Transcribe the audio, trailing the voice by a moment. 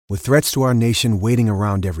With threats to our nation waiting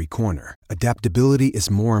around every corner, adaptability is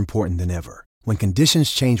more important than ever. When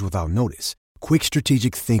conditions change without notice, quick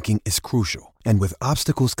strategic thinking is crucial. And with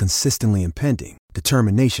obstacles consistently impending,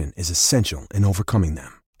 determination is essential in overcoming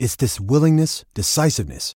them. It's this willingness,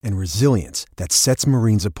 decisiveness, and resilience that sets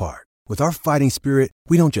Marines apart. With our fighting spirit,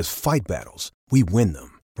 we don't just fight battles, we win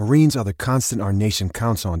them. Marines are the constant our nation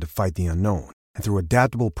counts on to fight the unknown. And through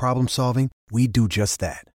adaptable problem solving, we do just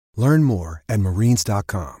that. Learn more at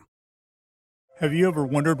marines.com. Have you ever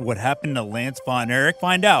wondered what happened to Lance Von Erich?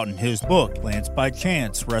 Find out in his book, Lance by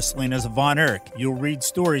Chance, Wrestling as a Von Erich. You'll read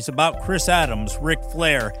stories about Chris Adams, Ric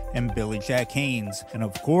Flair, and Billy Jack Haynes. And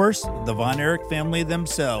of course, the Von Erich family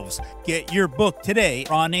themselves. Get your book today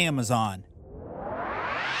on Amazon.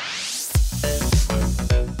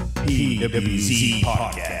 PWZ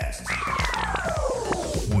Podcast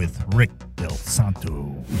with Rick Del Santo.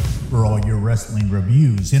 For all your wrestling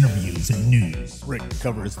reviews, interviews, and news, Rick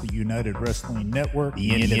covers the United Wrestling Network,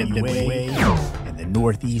 the NWA, and the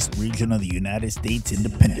Northeast region of the United States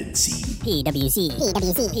independent scene. PWZ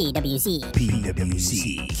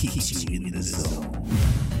keeps you in the zone.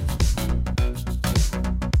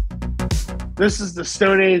 This is the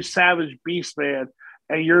Stone Age Savage Beastman,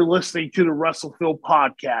 and you're listening to the WrestleField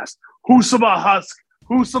Podcast. Hoosama Husk,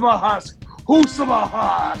 Hoosama Husk, Hoosama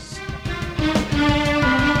Husk.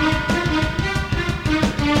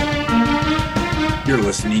 You're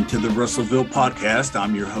listening to the WrestleVille Podcast.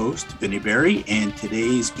 I'm your host, Vinny Berry, and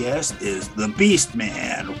today's guest is the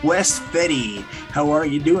Beastman, Wes Fetty. How are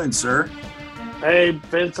you doing, sir? Hey,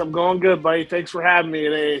 Vince, I'm going good, buddy. Thanks for having me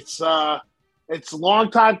today. It's a long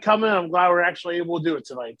time coming. I'm glad we're actually able to do it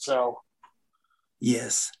tonight. So,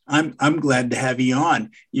 yes, I'm glad to have you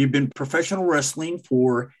on. You've been professional wrestling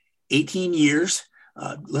for 18 years.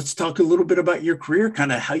 Let's talk a little bit about your career,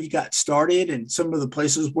 kind of how you got started and some of the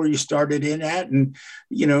places where you started in at, and,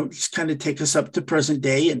 just kind of take us up to present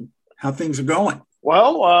day and how things are going.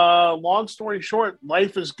 Well, long story short,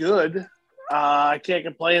 life is good. I can't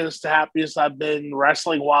complain. It's the happiest I've been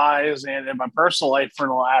wrestling wise and in my personal life for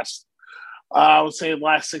the last, I would say the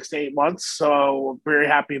last 6 to 8 months. So very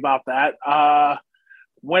happy about that.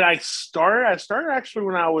 When I started actually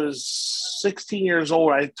when I was 16 years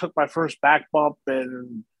old. I took my first back bump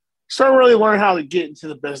and started really learning how to get into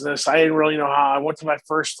the business. I didn't really know how. I went to my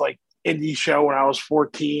first indie show when I was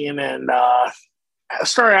 14 and I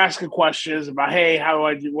started asking questions about, hey, how do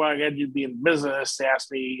I do what I got to do to be in business? They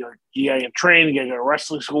asked me, you got to get trained, you got to go to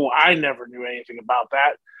wrestling school. I never knew anything about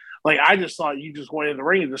that. I just thought you just went in the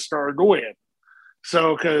ring and just started doing it.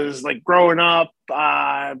 So, because growing up,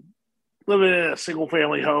 living in a single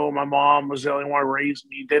family home, my mom was the only one who raised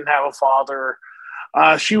me, didn't have a father.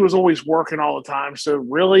 She was always working all the time. So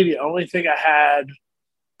really the only thing I had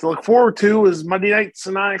to look forward to was Monday nights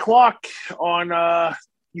at 9:00 on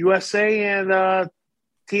USA and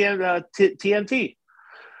TNT.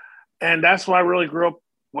 And that's what I really grew up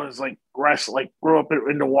was grew up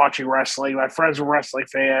into watching wrestling. My friends were wrestling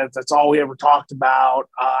fans. That's all we ever talked about.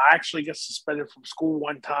 I actually got suspended from school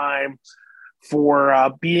one time for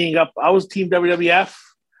beating up. I was Team WWF.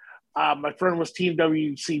 My friend was Team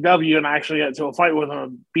WCW, and I actually got into a fight with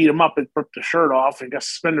him, beat him up, and ripped the shirt off, and got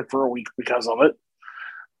suspended for a week because of it.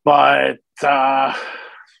 But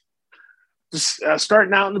just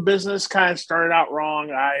starting out in the business kind of started out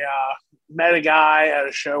wrong. I met a guy at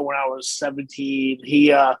a show when I was 17.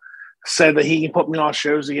 He said that he can put me on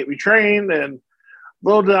shows to get me trained, and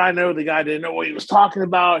little did I know the guy didn't know what he was talking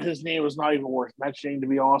about. His name was not even worth mentioning, to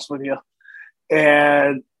be honest with you.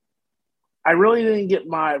 And I really didn't get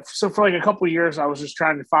so for a couple of years, I was just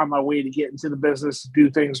trying to find my way to get into the business, to do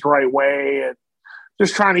things the right way, and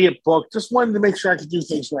just trying to get booked. Just wanted to make sure I could do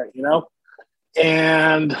things right,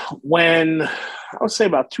 And when I would say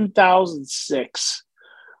about 2006,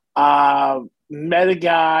 met a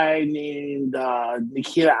guy named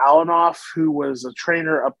Nikita Alanoff, who was a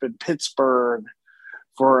trainer up in Pittsburgh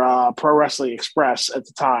for Pro Wrestling Express at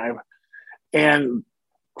the time, and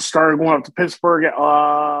started going up to Pittsburgh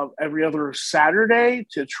every other Saturday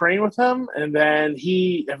to train with him. And then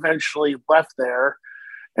he eventually left there.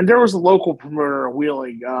 And there was a local promoter of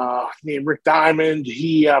Wheeling named Rick Diamond.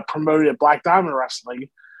 He promoted Black Diamond Wrestling.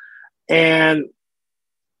 And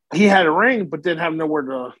he had a ring, but didn't have nowhere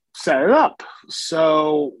to set it up.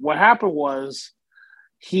 So what happened was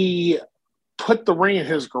he put the ring in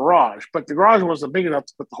his garage, but the garage wasn't big enough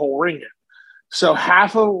to put the whole ring in. So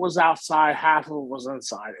half of it was outside, half of it was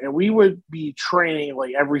inside. And we would be training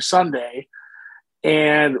every Sunday.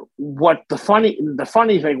 And what the funny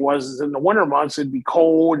thing was is in the winter months, it'd be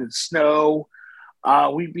cold and snow.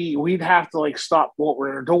 We'd have to stop what we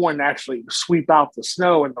were doing and actually sweep out the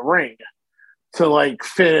snow in the ring to like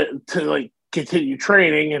fit to like continue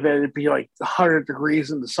training, and then it'd be like 100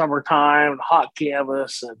 degrees in the summertime, hot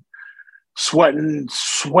canvas, and sweating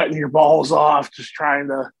your balls off, just trying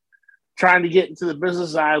to get into the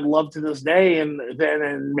business I love to this day. And then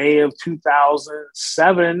in May of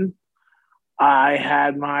 2007, I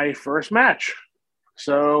had my first match.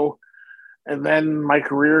 So, and then my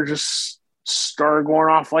career just started going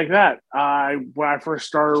off like that. When I first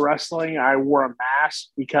started wrestling, I wore a mask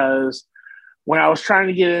because when I was trying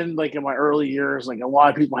to get in, like in my early years, like a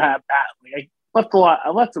lot of people had bad, like I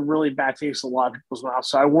left a really bad taste in a lot of people's mouths.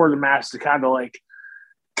 So I wore the mask to kind of like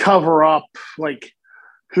cover up like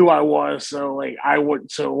who I was. So like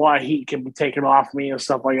so a lot of heat can be taken off me and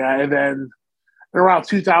stuff like that. And then around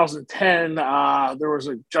 2010, there was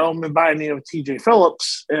a gentleman by the name of TJ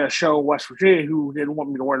Phillips in a show in West Virginia who didn't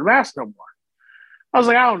want me to wear the mask no more. I was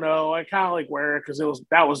like, I don't know. I kind of like wear it because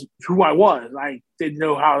that was who I was. I didn't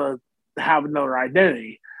know how to have another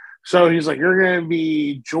identity. So he's like, you're going to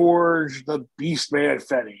be George the Beastman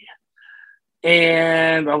Fetty.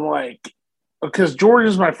 And I'm like, because George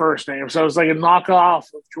is my first name. So it's like a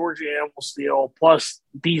knockoff of George Animal Steel plus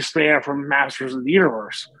Beastman from Masters of the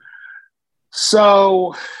Universe.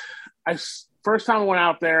 So first time I went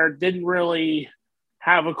out there, didn't really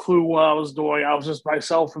have a clue what I was doing. I was just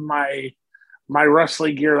myself in my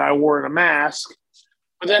wrestling gear that I wore in a mask.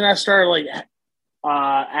 But then I started like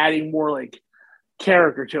adding more like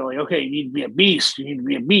character to it. Like, okay, you need to be a beast. You need to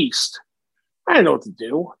be a beast. I didn't know what to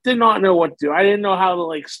do. Did not know what to do. I didn't know how to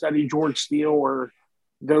like study George Steele or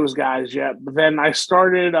those guys yet. But then I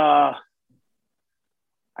started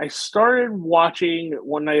watching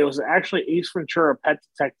one night. It was actually Ace Ventura: Pet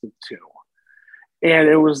Detective 2. And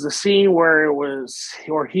it was the scene where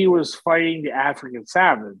he was fighting the African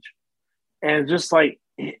Savage. And just like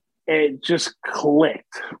it just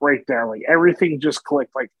clicked right there. Like everything just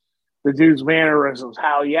clicked. Like the dude's mannerisms,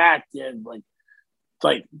 how he acted,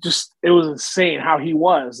 like just it was insane how he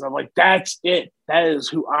was. I'm like, that's it. That is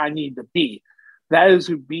who I need to be. That is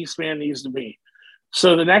who Beastman needs to be.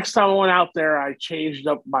 So the next time I went out there, I changed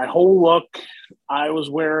up my whole look. I was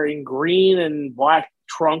wearing green and black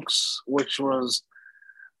trunks, which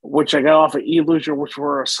I got off of Elution, which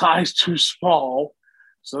were a size too small.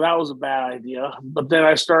 So that was a bad idea. But then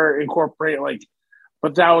I started incorporating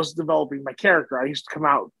but that was developing my character. I used to come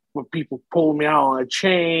out with people pulling me out on a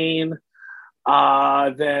chain.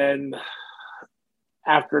 Then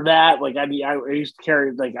after that, like I used to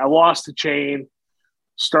carry, like I lost the chain,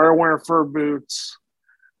 started wearing fur boots,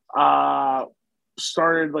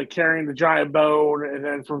 started like carrying the giant bone, and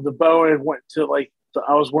then from the bone it went to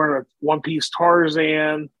I was wearing a one-piece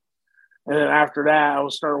Tarzan, and then after that I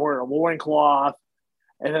started wearing a loincloth,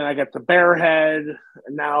 and then I got the bear head,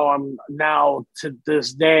 and now to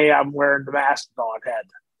this day I'm wearing the mastodon head.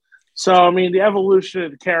 So I mean the evolution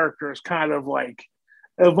of the character is kind of like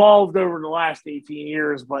evolved over the last 18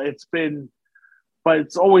 years, but it's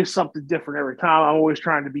always something different every time. I'm always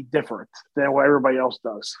trying to be different than what everybody else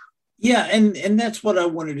does. Yeah, and that's what I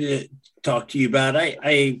wanted to talk to you about.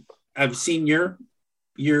 I've seen your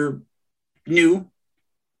new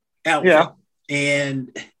outfit, yeah.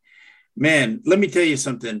 And man, let me tell you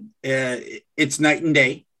something. It's night and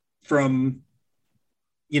day from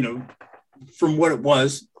what it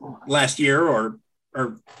was last year or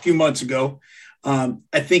a few months ago. I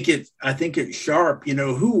think it's sharp.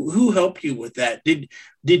 Who helped you with that? Did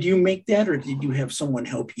you make that, or did you have someone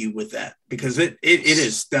help you with that? Because it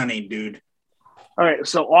is stunning, dude. All right.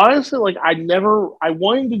 So honestly, I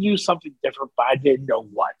wanted to do something different, but I didn't know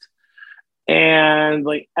what. And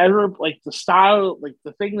the style, like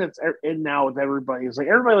the thing that's in now with everybody is like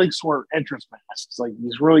everybody likes to wear entrance masks, like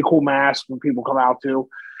these really cool masks when people come out to.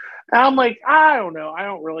 And I'm like, I don't know, I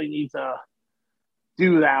don't really need to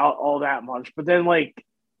do that all that much. But then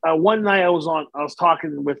one night I was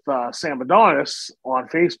talking with Sam Adonis on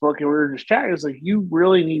Facebook, and we were just chatting. It's like, you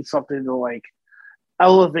really need something to like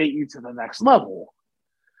elevate you to the next level.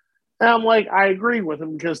 And I'm like, I agree with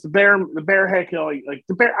him, because the bear head,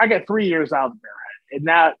 the bear, I got 3 years out of the bear head, and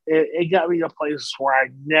that it got me to places where I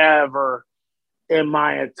never in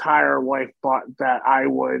my entire life thought that I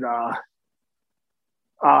would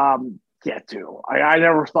get to. I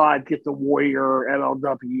never thought I'd get the Warrior or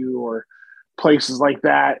MLW or places like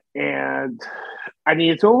that, and I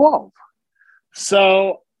needed to evolve.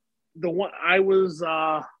 So the one I was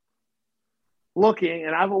looking,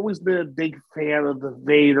 and I've always been a big fan of the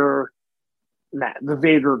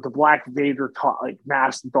Black Vader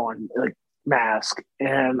mastodon mask,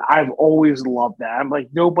 and I've always loved that. I'm like,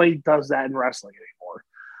 nobody does that in wrestling anymore.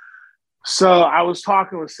 So I was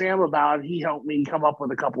talking with Sam about it. He helped me come up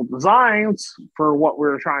with a couple designs for what we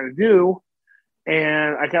were trying to do.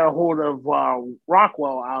 And I got a hold of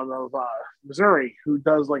Rockwell out of Missouri, who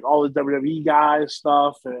does like all the WWE guys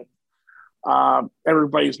stuff and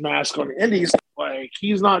everybody's mask on the indies. Like,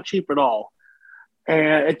 he's not cheap at all.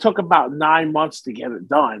 And it took about 9 months to get it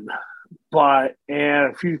done. But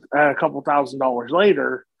and a couple $1,000s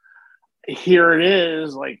later, here it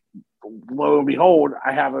is. Like, lo and behold,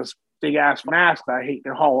 I have this big ass mask that I hate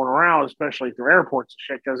hauling around, especially through airports and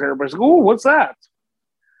shit, because everybody's like, "Oh, what's that?"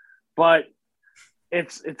 But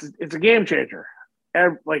it's a game changer.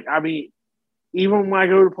 Like, I mean, even when I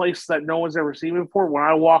go to places that no one's ever seen before, when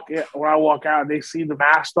I walk out and they see the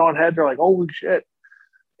mask on head, they're like, "Holy shit!"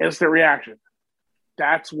 Instant reaction.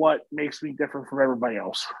 That's what makes me different from everybody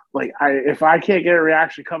else. Like, if I can't get a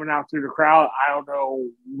reaction coming out through the crowd, I don't know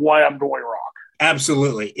what I'm doing wrong.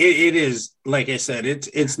 Absolutely. It is, like I said,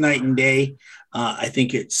 it's night and day. I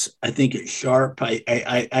think it's sharp.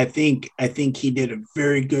 I think he did a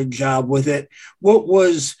very good job with it.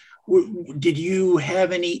 Did you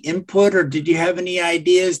have any input, or did you have any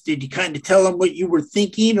ideas? Did you kind of tell him what you were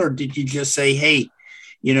thinking, or did you just say, "Hey,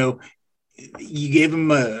 you gave him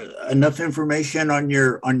enough information on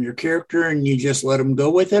your character and you just let him go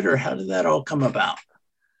with it," or how did that all come about?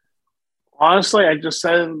 Honestly, I just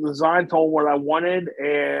said in the design, told what I wanted,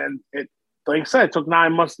 and it, like I said, it took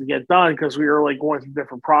 9 months to get done because we were like going through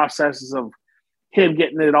different processes of him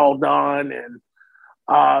getting it all done and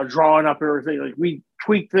drawing up everything. Like, we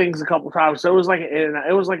tweaked things a couple times, so it was like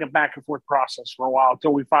a back and forth process for a while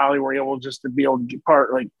until we finally were able just to be able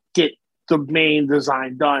to get the main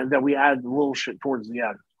design done. That we added the little shit towards the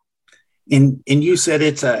end. And you said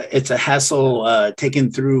it's a hassle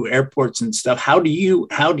taking through airports and stuff. How do you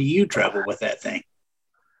travel with that thing?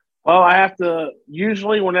 Well, I have to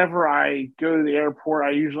usually whenever I go to the airport,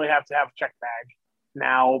 I usually have to have a check bag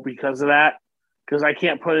now because of that. Because I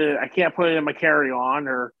can't put it in my carry-on,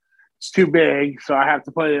 or it's too big, so I have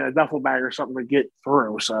to put it in a duffel bag or something to get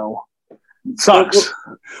through. So it sucks.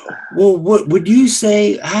 Well, what would you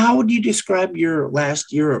say? How would you describe your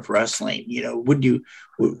last year of wrestling?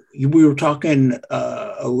 We were talking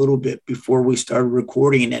a little bit before we started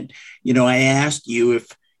recording, and I asked you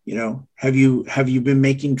if have you been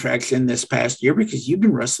making traction this past year, because you've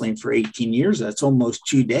been wrestling for 18 years. That's almost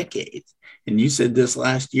 2 decades, and you said this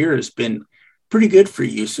last year has been pretty good for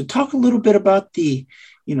you. So talk a little bit about the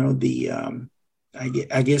I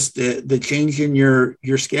guess the change in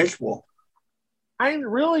your schedule. I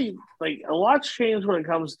really, like, a lot's changed when it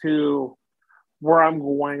comes to where I'm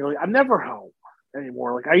going. Like, I'm never home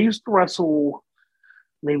anymore. Like, I used to wrestle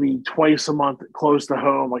maybe twice a month close to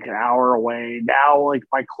home, like an hour away. Now, like,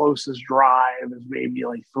 my closest drive is maybe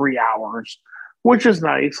like 3 hours, which is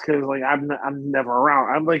nice because, like, I'm never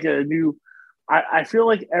around. I'm like I feel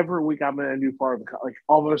like every week I'm in a new part of like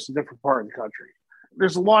almost a different part of the country.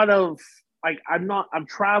 There's a lot of, like, I'm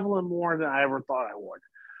traveling more than I ever thought I would.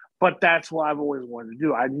 But that's what I've always wanted to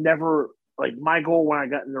do. I never, like, my goal when I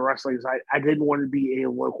got into wrestling is I didn't want to be a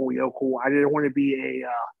local yokel. I didn't want to be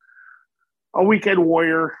a weekend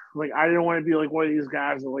warrior. Like, I didn't want to be like one of these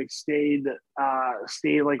guys that like stayed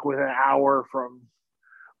like within an hour from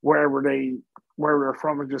wherever they're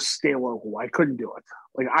from and just stay local. I couldn't do it.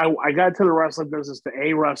 Like, I got into the wrestling business to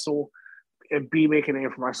A, wrestle, and B, make a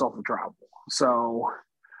name for myself and travel. So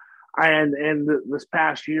this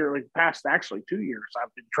past year, like past actually 2 years,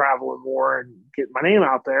 I've been traveling more and getting my name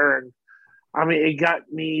out there. And I mean, it got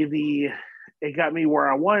me where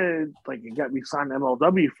I wanted. Like, it got me signed to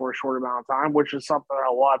MLW for a short amount of time, which is something that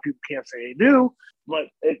a lot of people can't say they do. But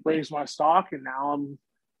it raised my stock, and now I'm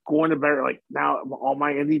going to better. Like, now all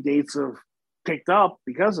my indie dates have picked up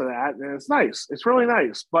because of that, and it's nice. It's really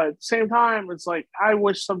nice. But at the same time, it's like I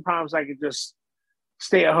wish sometimes I could just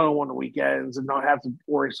stay at home on the weekends and not have to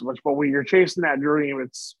worry so much. But when you're chasing that dream,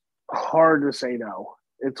 it's hard to say no.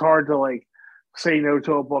 It's hard to like say no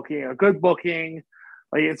to a good booking.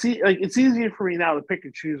 Like, it's easier for me now to pick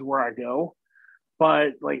and choose where I go,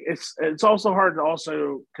 but like it's also hard to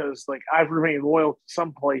also, because like I've remained loyal to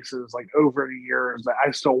some places like over the years that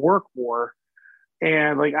I still work for,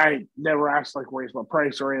 and like I never asked like raise my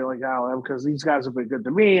price or anything like that, because these guys have been good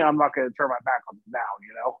to me. I'm not going to turn my back on them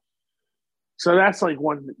now, So that's like the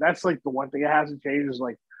one thing that hasn't changed is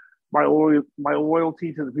like my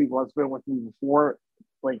loyalty to the people that's been with me before,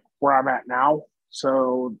 like where I'm at now.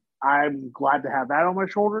 So I'm glad to have that on my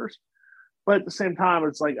shoulders. But at the same time,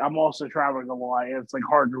 it's like I'm also traveling a lot, and it's like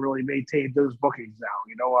hard to really maintain those bookings now.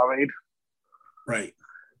 You know what I mean? Right.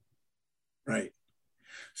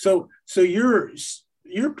 So you're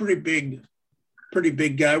a pretty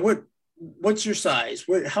big guy. What's your size?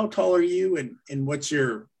 How tall are you, and what's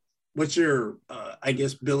your I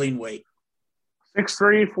guess billing weight?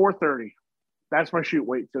 6'3", 430. That's my shoot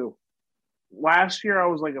weight too. Last year I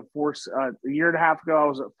was like a year and a half ago I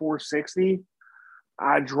was at 460.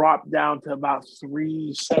 I dropped down to about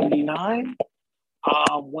 379.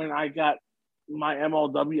 When I got my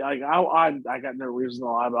MLW, I got no reason to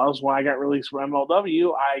lie, but when I got released from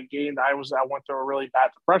MLW, I went through a really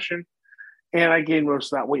bad depression, and I gained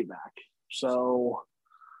most of that weight back. So,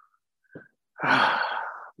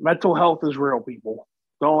 mental health is real, people.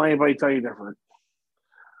 Don't let anybody tell you different.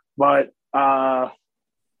 But no,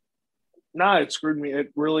 it screwed me.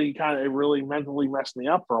 It really mentally messed me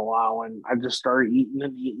up for a while, and I just started eating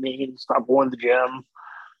and stopped going to the gym.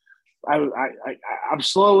 I'm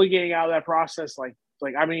slowly getting out of that process.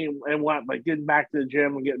 Getting back to the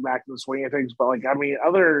gym and getting back to the swing of things. But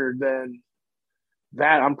other than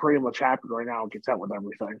that, I'm pretty much happy right now and content with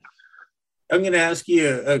everything. I'm going to ask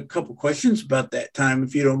you a couple questions about that time,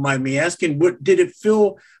 if you don't mind me asking. What did it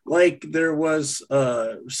feel like? There was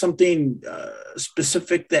something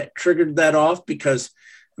specific that triggered that off? Because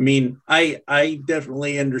I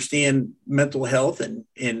definitely understand mental health and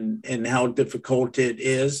how difficult it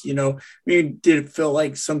is. Did it feel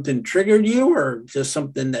like something triggered you, or just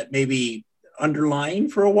something that maybe underlying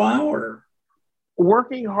for a while? Or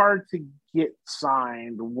working hard to get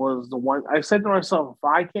signed was the one. I said to myself, if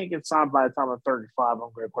I can't get signed by the time I'm 35, I'm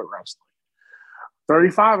going to quit wrestling.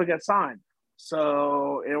 35, I got signed.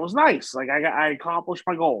 So it was nice. I accomplished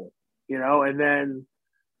my goal, and then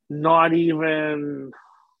not even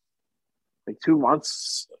 2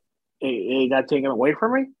 months, it got taken away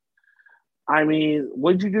from me.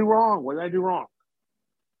 What did you do wrong? What did I do wrong?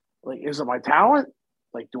 Is it my talent?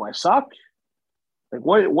 Do I suck?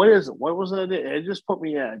 What is it? What was it? It just put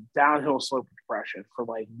me in a downhill slope of depression for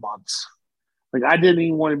months. I didn't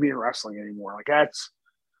even want to be in wrestling anymore. It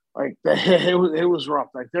was rough.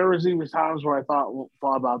 There was even times where I thought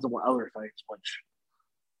about doing other things, which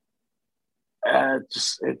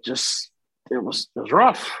it was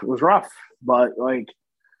rough. It was rough, but I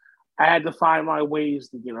had to find my ways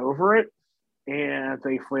to get over it, and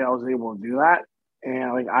thankfully I was able to do that.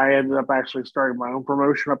 And I ended up actually starting my own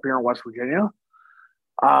promotion up here in West Virginia.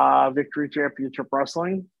 Victory Championship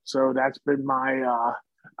Wrestling. So that's been my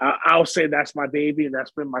I'll say that's my baby, and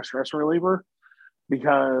that's been my stress reliever,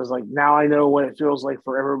 because now I know what it feels like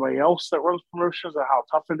for everybody else that runs promotions and how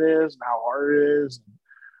tough it is and how hard it is.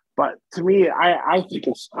 But to me, I think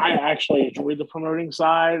I actually enjoy the promoting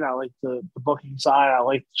side. I like the booking side. I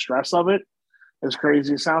like the stress of it, as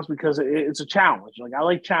crazy as it sounds, because it's a challenge. I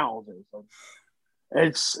like challenges.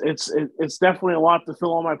 It's definitely a lot to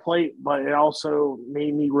fill on my plate, but it also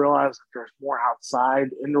made me realize that there's more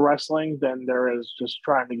outside into wrestling than there is just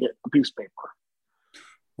trying to get a piece of paper.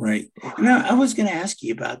 Right. Now, I was going to ask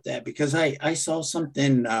you about that, because I saw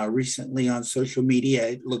something recently on social media.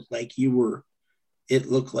 It looked like you were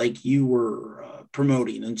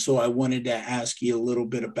promoting. And so I wanted to ask you a little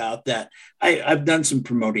bit about that. I've done some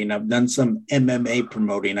promoting. I've done some MMA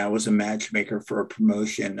promoting. I was a matchmaker for a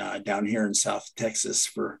promotion down here in South Texas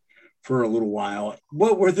for a little while.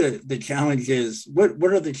 What were the challenges? What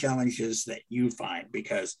are the challenges that you find?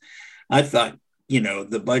 Because I thought,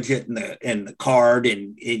 the budget and the card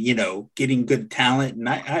and getting good talent. And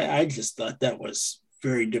I just thought that was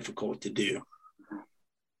very difficult to do.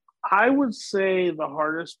 I would say the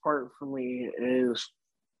hardest part for me is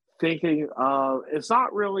thinking of, it's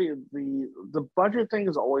not really the budget thing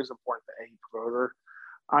is always important to any promoter.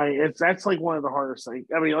 That's one of the hardest things.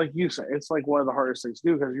 Like you said, it's one of the hardest things to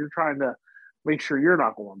do, because you're trying to make sure you're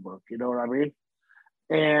not going broke. You know what I mean?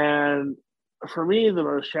 And for me, the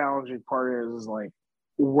most challenging part is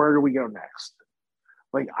where do we go next?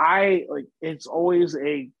 It's always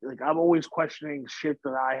I'm always questioning shit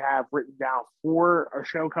that I have written down for a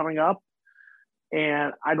show coming up,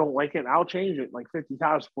 and I don't like it. I'll change it 50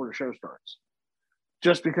 times before the show starts,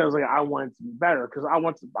 just because I want it to be better, because I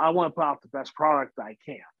want to put out the best product that I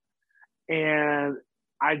can, and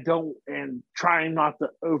trying not to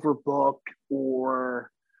overbook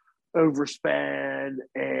or overspend,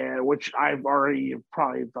 and which I've already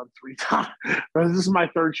probably done 3 times. But this is my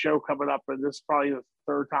 3rd show coming up, and this is probably the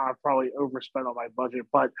 3rd time I've probably overspent on my budget.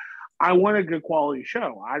 But I want a good quality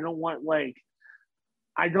show. I don't want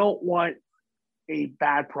a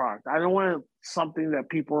bad product. I don't want something that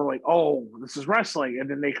people are oh, this is wrestling, and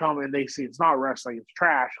then they come and they see it's not wrestling, it's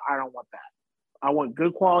trash. I don't want that. I want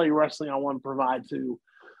good quality wrestling. I want to provide to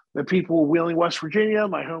the people of Wheeling, West Virginia,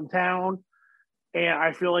 my hometown. And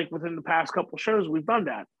I feel like within the past couple of shows, we've done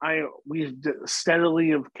that. We steadily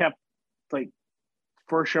have kept,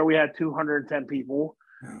 first show we had 210 people.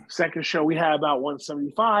 Second show we had about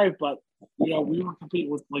 175. But we were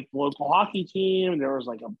competing with the local hockey team. And there was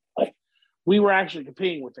we were actually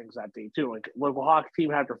competing with things that day too. Like local hockey team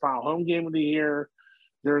had their final home game of the year.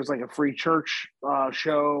 There's like a free church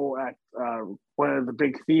show at one of the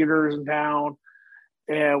big theaters in town,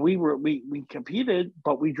 and we competed,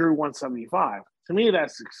 but we drew 175. To me,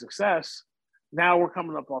 that's a success. Now we're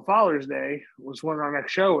coming up on Father's Day, which when our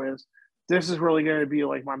next show is. This is really going to be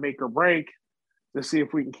like my make or break to see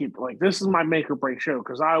if we can keep like this is my make or break show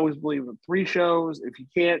because I always believe in 3 shows. If you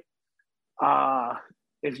can't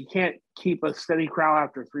keep a steady crowd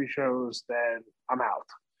after 3 shows, then I'm out.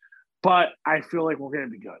 But I feel like we're going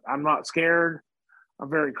to be good. I'm not scared. I'm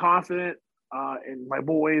very confident in my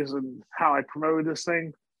boys and how I promoted this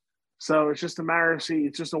thing. So it's just a matter of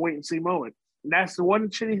it's just a wait and see moment. And that's the one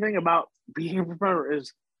shitty thing about being a promoter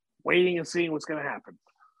is waiting and seeing what's going to happen.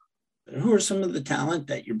 Who are some of the talent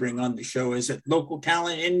that you bring on the show? Is it local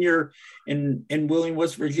talent in Wheeling,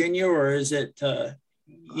 West Virginia, or is it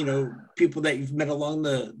people that you've met along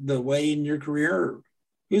the way in your career?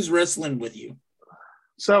 Who's wrestling with you?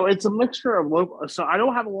 So it's a mixture of local. So I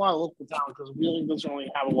don't have a lot of local talent because Wheeling doesn't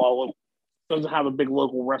have a big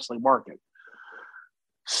local wrestling market.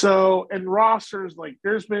 So in rosters, like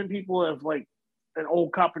there's been people that have like in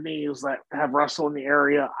old companies that have wrestled in the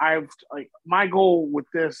area. My goal with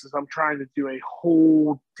this is I'm trying to do a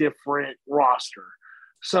whole different roster.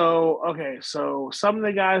 So some of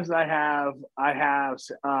the guys I have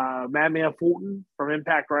Madman Fulton from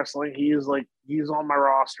Impact Wrestling. He's on my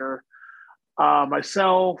roster.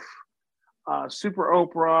 Myself, Super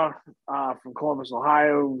Oprah from Columbus,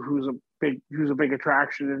 Ohio, who's a big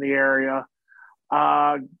attraction in the area.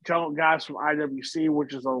 Guys from IWC,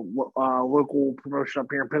 which is a local promotion up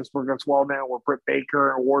here in Pittsburgh that's well known, where Britt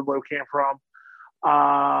Baker and Wardlow came from.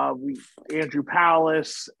 Andrew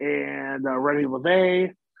Palace and Rennie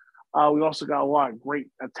LeVay. We also got a lot of great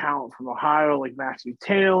talent from Ohio, like Matthew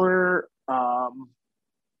Taylor,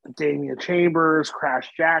 Damian Chambers,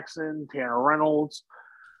 Crash Jackson, Tanner Reynolds,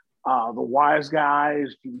 the Wise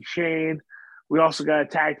Guys, Jimmy Shane. We also got a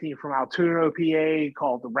tag team from Altoona, PA,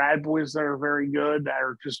 called the Rad Boys that are very good, that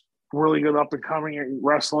are just really good up-and-coming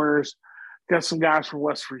wrestlers. Got some guys from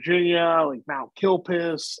West Virginia, like Mount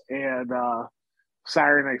Kilpis and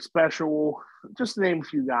Saturday Night Special, just to name a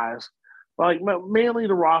few guys. But like mainly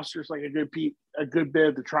the roster's like a good bit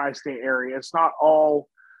of the tri-state area. It's not all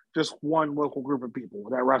just one local group of people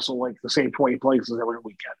that wrestle like the same 20 places every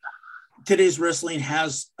weekend. Today's wrestling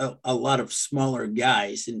has a lot of smaller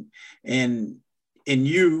guys, and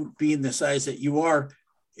you being the size that you are,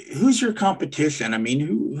 who's your competition? I mean,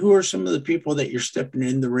 who are some of the people that you're stepping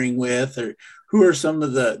in the ring with, or who are some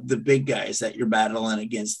of the big guys that you're battling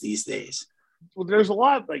against these days? Well, there's a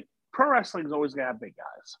lot like pro wrestling is always gonna have big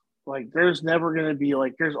guys. Like there's never gonna be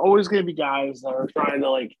there's always gonna be guys that are trying to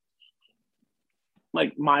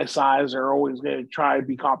like my size are always gonna try to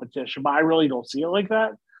be competition, but I really don't see it like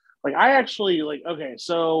that. Like I actually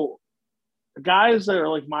so guys that are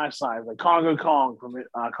like my size, like Congo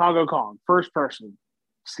Kong, first person.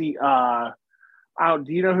 See, do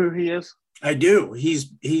you know who he is? I do.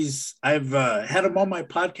 I've had him on my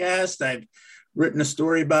podcast. I've written a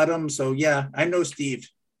story about him. So yeah, I know Steve.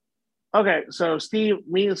 Okay, so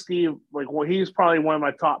me and Steve, he's probably one of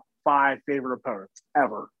my top 5 favorite opponents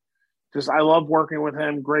ever. Just I love working with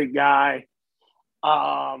him. Great guy.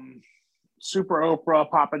 Super Oprah,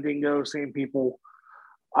 Papa Dingo, same people.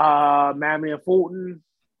 Mammy Fulton,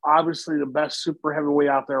 obviously the best super heavyweight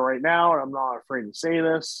out there right now, and I'm not afraid to say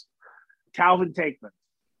this. Calvin Takeman.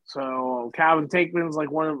 So Calvin Takeman's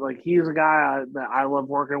he's a guy that I love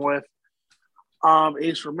working with.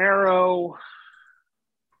 Ace Romero.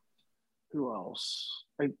 Who else?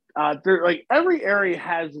 Every area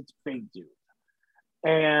has its big dude,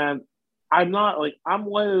 and I'm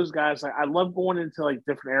one of those guys. I love going into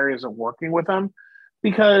different areas of working with them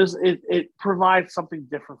because it provides something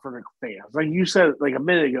different for the fans. Like you said, a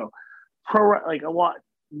minute ago, a lot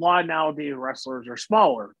of nowadays wrestlers are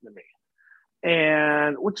smaller than me,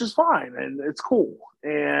 and which is fine and it's cool.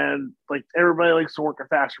 And everybody likes to work a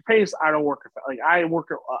faster pace. I don't work I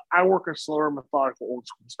work a slower, methodical, old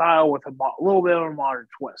school style with a little bit of a modern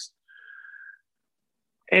twist.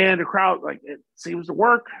 And the crowd it seems to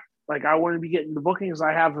work. I wouldn't be getting the bookings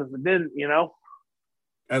I have if it didn't,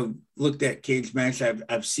 I looked at Cage Match.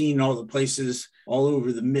 I've seen all the places all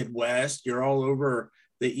over the Midwest. You're all over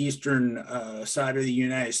the eastern side of the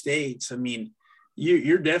United States. I mean,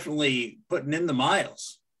 you're definitely putting in the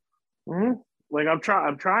miles. Mm-hmm.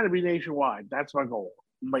 I'm trying to be nationwide. That's my goal.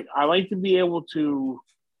 I like to be able to.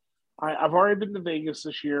 I've already been to Vegas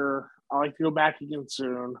this year. I like to go back again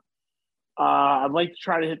soon. I'd like to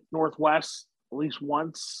try to hit Northwest at least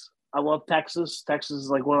once. I love Texas. Texas is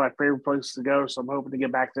one of my favorite places to go, so I'm hoping to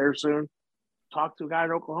get back there soon. talk to a guy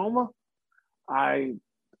in Oklahoma. I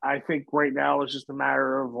I think right now it's just a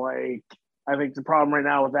matter of like I think the problem right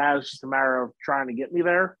now with that is just a matter of trying to get me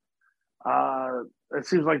there. Uh, it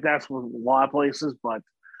seems like that's with a lot of places, but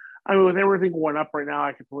I mean, with everything going up right now,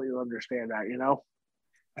 I completely understand that. You know.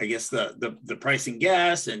 I guess the price in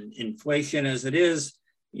gas and inflation as it is,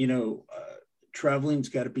 traveling's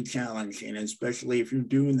got to be challenging, especially if you're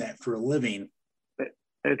doing that for a living.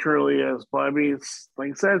 It truly is, but I mean, it's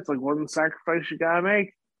like I said, it's like one of the sacrifices you gotta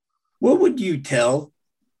make. What would you tell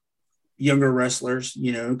younger wrestlers,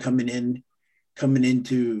 coming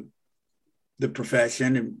into the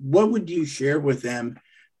profession, and what would you share with them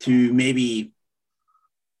to maybe,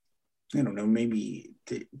 I don't know, maybe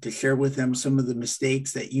to share with them some of the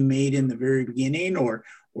mistakes that you made in the very beginning, or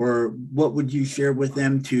what would you share with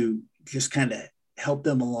them to just kind of help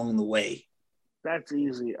them along the way? That's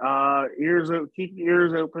easy. Keep your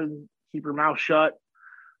ears open, keep your mouth shut,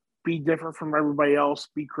 be different from everybody else,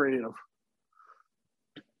 be creative.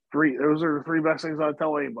 Those are the three best things I'd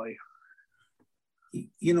tell anybody.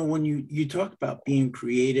 When you talk about being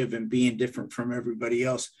creative and being different from everybody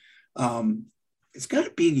else, it's got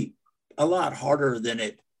to be a lot harder than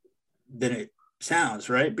it sounds,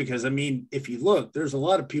 right? Because I mean, if you look, there's a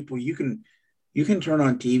lot of people you can turn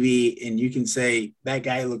on TV and you can say that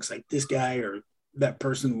guy looks like this guy, or that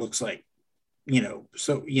person looks like,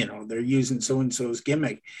 they're using so-and-so's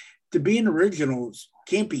gimmick. To be an original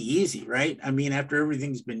can't be easy, right? I mean, after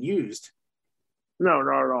everything's been used. No,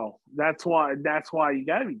 not at all. That's why you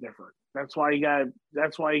gotta be different. That's why you gotta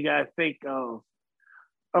think of,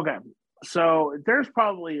 okay, so there's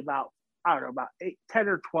probably about, I don't know, about 10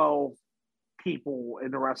 or 12 people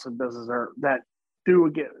in the wrestling business that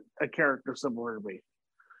do get a character similar to me.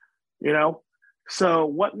 So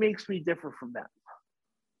what makes me different from them?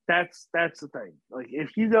 That's the thing. Like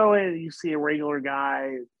if you go in and you see a regular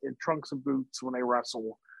guy in trunks and boots when they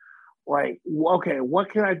wrestle, like, okay, what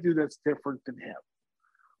can I do that's different than him?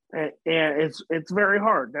 And it's very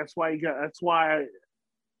hard. That's why you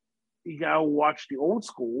gotta watch the old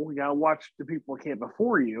school. You gotta watch the people that came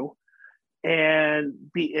before you, and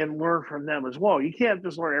learn from them as well. You can't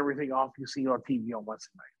just learn everything off you see on TV on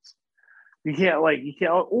Wednesday nights. You can't.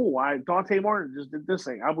 Oh, Dante Martin just did this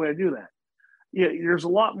thing. I'm going to do that. Yeah, there's a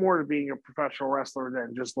lot more to being a professional wrestler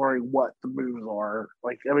than just learning what the moves are.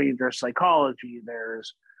 Like, I mean, there's psychology,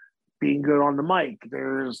 there's being good on the mic,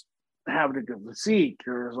 there's having a good physique,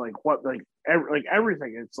 there's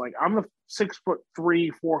everything. It's like I'm a 6'3",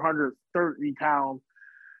 430-pound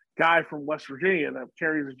guy from West Virginia that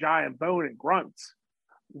carries a giant bone and grunts.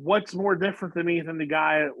 What's more different than me than the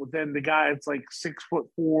guy that's like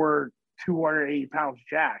 6'4", 280 pounds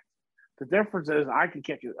jacked? The difference is I can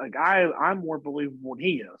kick it. Like I'm more believable than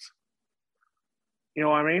he is. You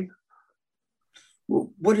know what I mean?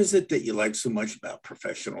 Well, what is it that you like so much about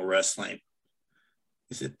professional wrestling?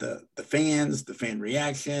 Is it the fans, the fan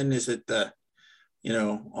reaction? Is it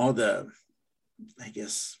all the, I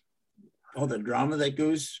guess, all the drama that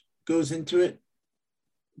goes into it?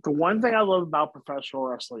 The one thing I love about professional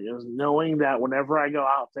wrestling is knowing that whenever I go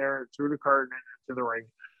out there through the curtain and into the ring,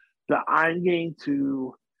 that I'm going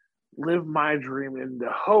to live my dream in the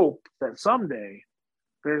hope that someday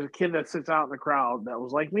there's a kid that sits out in the crowd that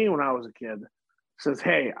was like me when I was a kid, says,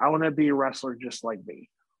 hey, I want to be a wrestler just like me,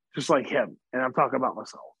 just like him. And I'm talking about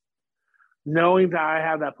myself. Knowing that I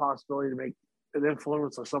have that possibility to make an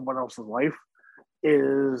influence on someone else's life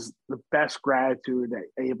is the best gratitude that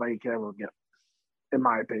anybody can ever get, in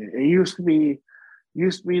my opinion. It used to be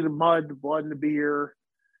the mud, the blood, and the beer.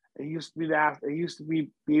 It used to be that. It used to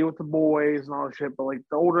be with the boys and all that shit. But like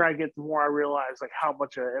the older I get, the more I realize like how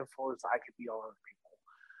much of an influence I could be on other people.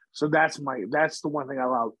 So that's the one thing I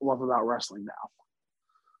love about wrestling now.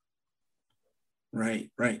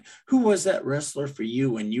 Right. Who was that wrestler for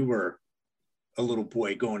you when you were a little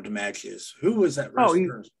boy going to matches? Who was that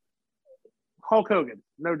wrestler? Hulk Hogan,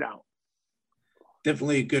 no doubt.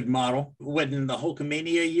 Definitely a good model. What, in the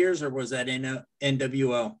Hulkamania years, or was that in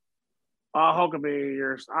NWO? Hulkamania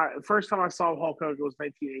years. First time I saw Hulk Hogan was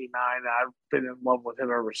 1989. I've been in love with him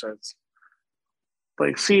ever since.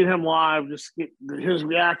 Like seeing him live, just his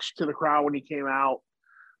reaction to the crowd when he came out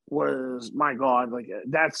was, my God, like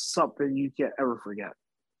that's something you can't ever forget.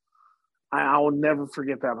 I will never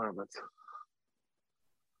forget that moment.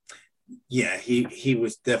 Yeah, he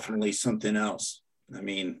was definitely something else. I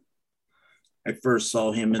mean, I first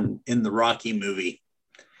saw him in the Rocky movie,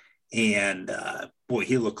 and boy,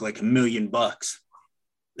 he looked like $1 million.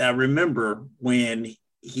 I remember when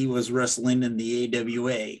he was wrestling in the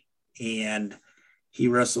AWA, and he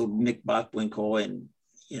wrestled Nick Bockwinkel, and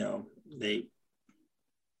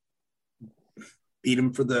beat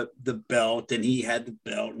him for the belt, and he had the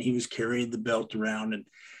belt and he was carrying the belt around, and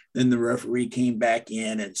then the referee came back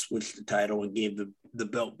in and switched the title and gave the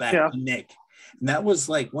belt back to Nick. And that was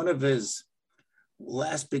like one of his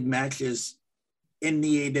last big matches in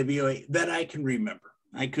the AWA that I can remember.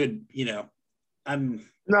 I could, I know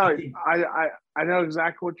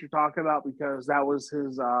exactly what you're talking about, because that was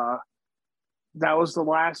his that was the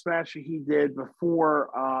last match that he did before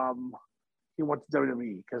he went to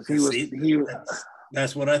WWE, because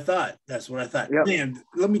that's what I thought. That's what I thought. Yep. Man,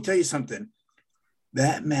 let me tell you something.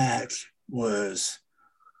 That match was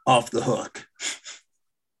off the hook.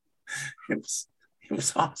 It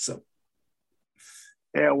was awesome.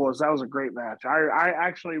 Yeah, it was. That was a great match. I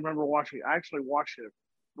actually remember watching. I actually watched it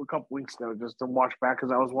a couple weeks ago just to watch back,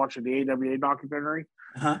 because I was watching the AWA documentary,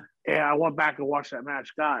 and I went back and watched that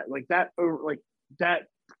match. God, like that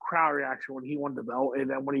crowd reaction when he won the belt, and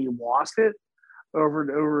then when he lost it over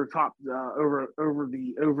the top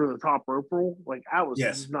rope roll, like that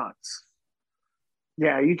was nuts.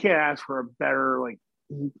 Yeah, you can't ask for a better like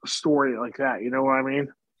story like that. You know what I mean?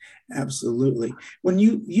 Absolutely. When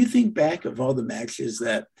you think back of all the matches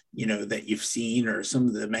that that you've seen, or some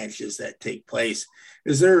of the matches that take place,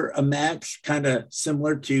 is there a match kind of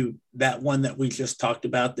similar to that one that we just talked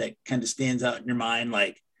about that kind of stands out in your mind?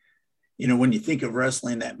 Like, when you think of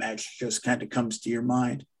wrestling, that match just kind of comes to your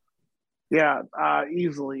mind. Yeah,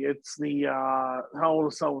 easily. It's the Hell in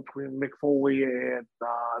a Cell between Mick Foley and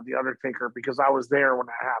the Undertaker, because I was there when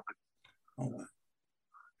that happened. Oh, wow.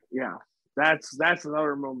 Yeah, that's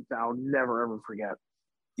another moment that I'll never ever forget.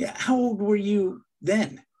 Yeah, how old were you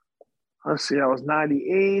then? Let's see, I was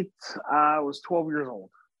 98. I was 12 years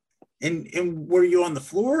old. And were you on the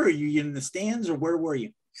floor, or are you in the stands, or where were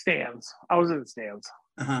you? Stands. I was in the stands.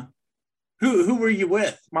 Uh-huh. Who were you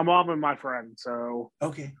with? My mom and my friend. So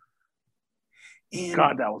okay. And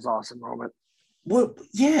God, that was an awesome moment. Well,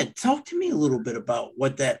 yeah, talk to me a little bit about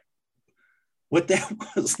what that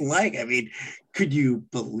was like. I mean, could you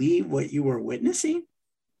believe what you were witnessing?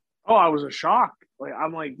 Oh, I was in shock. Like,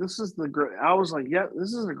 I'm like, this is the great. I was like, yeah,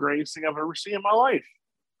 this is the greatest thing I've ever seen in my life,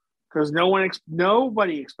 because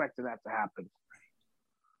nobody expected that to happen.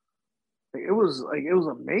 Like, it was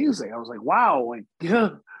amazing. I was like, wow, like, yeah,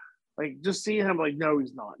 like just seeing him, like, no,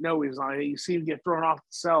 he's not. You see him get thrown off the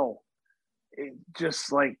cell. It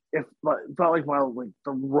just like it felt like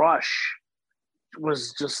the rush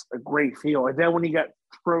was just a great feel. And then when he got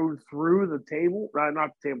thrown through the table,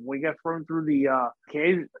 not the table, when he got thrown through the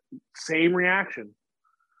cage, same reaction.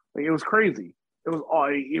 Like, it was crazy.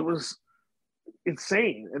 It was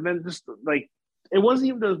insane. And then just like, it wasn't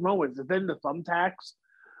even those moments. And then the thumbtacks,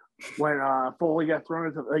 when Foley got thrown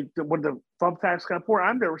into, like, when the thumbtacks got poured,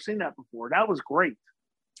 I've never seen that before. That was great.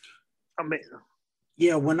 Amazing.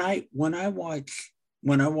 Yeah, when I watch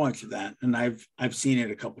that, and I've seen it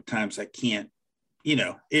a couple of times, I can't,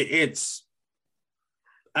 it's,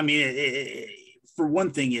 I mean, for one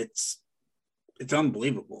thing, it's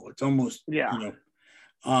unbelievable. It's almost,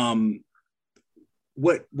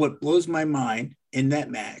 what blows my mind in that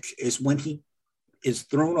match is when he is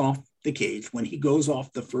thrown off the cage, when he goes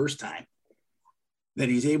off the first time, that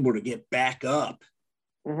he's able to get back up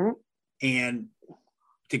and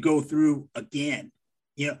to go through again.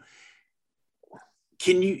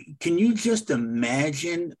 Can you just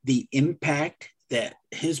imagine the impact that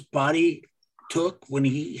his body took when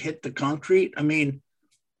he hit the concrete? I mean,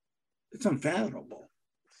 it's unfathomable.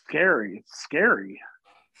 Scary. It's scary.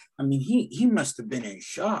 I mean, he must have been in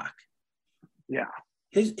shock. Yeah.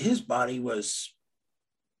 His body was,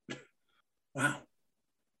 wow.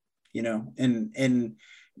 And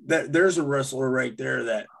that there's a wrestler right there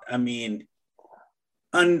that, I mean,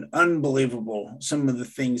 unbelievable, some of the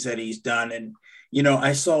things that he's done. And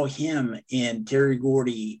I saw him and Terry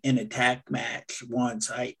Gordy in a tag match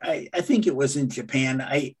once. I think it was in Japan.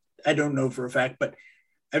 I don't know for a fact, but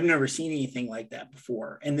I've never seen anything like that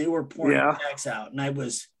before. And they were pouring tags out, and I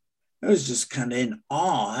was just kind of in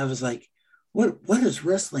awe. I was like, what does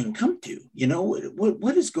wrestling come to?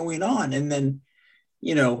 What is going on? And then,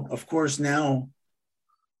 of course, now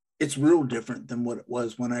it's real different than what it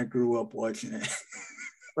was when I grew up watching it.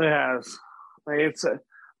 It has. Like,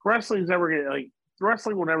 wrestling's never gonna, like,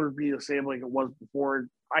 wrestling will never be the same like it was before.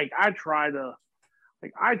 Like, I try to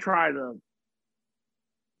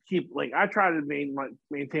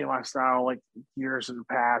maintain my style like years in the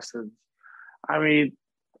past, and I mean,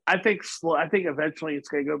 I think eventually it's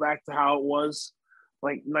gonna go back to how it was,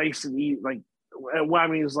 like nice and easy. Like, what I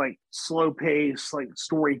mean is like slow pace, like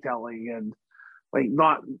storytelling, and like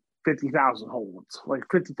not 50,000 holds, like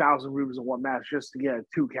 50,000 moves in one match just to get a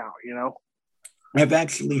 2 count. I've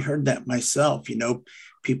actually heard that myself.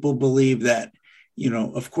 People believe that,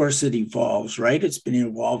 of course it evolves, right? It's been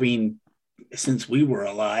evolving since we were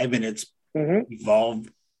alive, and it's evolved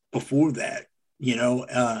before that,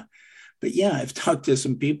 but yeah, I've talked to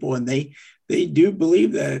some people, and they do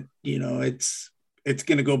believe that, it's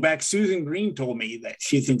going to go back. Susan Green told me that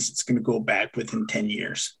she thinks it's going to go back within 10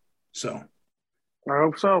 years. So I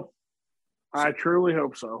hope so. I truly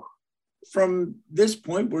hope so. From this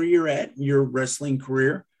point where you're at in your wrestling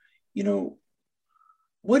career,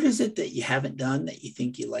 what is it that you haven't done that you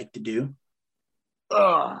think you like to do?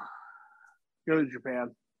 Go to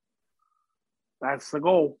Japan. That's the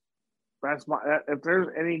goal. If there's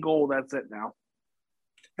any goal, that's it now.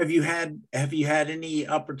 Have you had any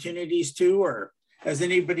opportunities to, or has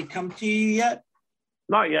anybody come to you yet?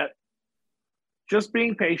 Not yet. Just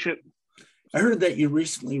being patient. I heard that you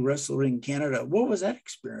recently wrestled in Canada. What was that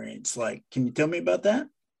experience like? Can you tell me about that?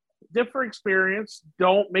 Different experience.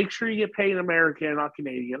 Don't make sure you get paid in American, not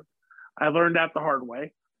Canadian. I learned that the hard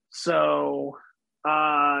way. So,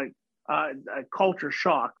 a culture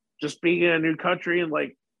shock. Just being in a new country and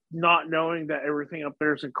not knowing that everything up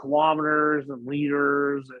there is in kilometers and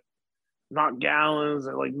liters and not gallons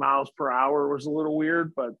and miles per hour was a little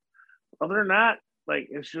weird. But other than that,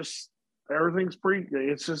 it's just everything's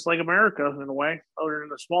it's just like America in a way, other than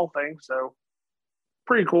the small things. So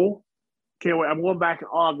pretty cool. Can't wait. I'm going back in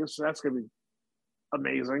August, so that's going to be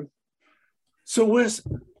amazing. So Wes,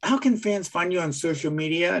 how can fans find you on social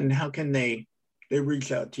media, and how can they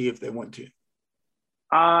reach out to you if they want to?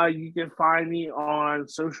 You can find me on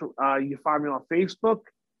social. You can find me on Facebook,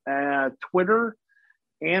 Twitter,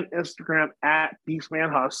 and Instagram at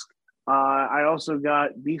Beastman Husk. I also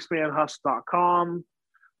got beastmanhusk.com.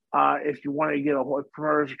 If you want to get if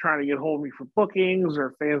promoters are trying to get a hold of me for bookings,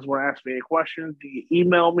 or fans want to ask me any questions, you can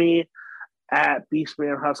email me at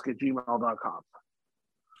beastmanhusk@gmail.com.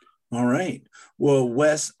 All right. Well,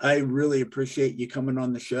 Wes, I really appreciate you coming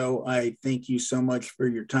on the show. I thank you so much for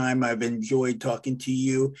your time. I've enjoyed talking to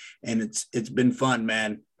you, and it's been fun,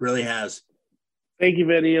 man. Really has. Thank you,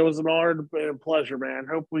 Vinny. It was an honor and a pleasure, man.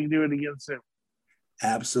 Hope we can do it again soon.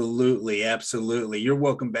 Absolutely. Absolutely. You're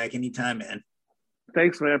welcome back anytime, man.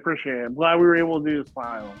 Thanks, man. Appreciate it. I'm glad we were able to do this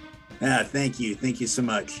finally. Thank you. Thank you so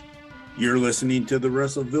much. You're listening to the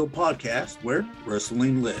Wrestleville podcast, where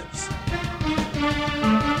wrestling lives.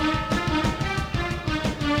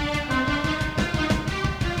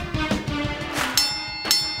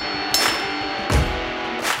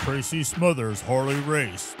 Tracy Smothers, Harley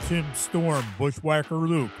Race, Tim Storm, Bushwhacker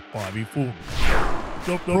Luke, Bobby Fulton.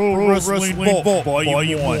 The Pro Wrestling Vault,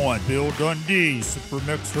 Volume 1. Bill Dundee,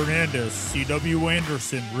 Supermex Hernandez, C.W.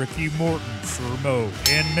 Anderson, Ricky Morton, Sir Mo,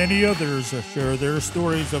 and many others share their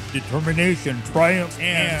stories of determination, triumph,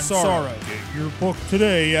 and sorrow. Get your book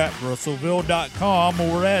today at Russellville.com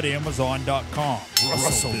or at Amazon.com.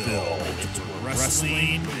 Russellville, it's where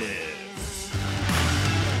wrestling lives.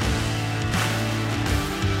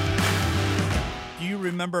 Do you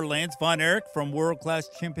remember Lance Von Erich from World Class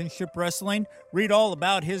Championship Wrestling? Read all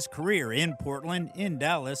about his career in Portland, in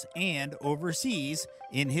Dallas, and overseas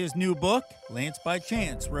in his new book, Lance by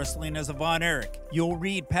Chance, Wrestling as a Von Erich. You'll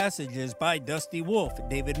read passages by Dusty Wolf,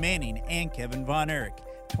 David Manning, and Kevin Von Erich.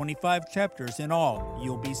 25 chapters in all.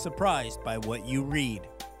 You'll be surprised by what you read.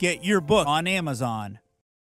 Get your book on Amazon.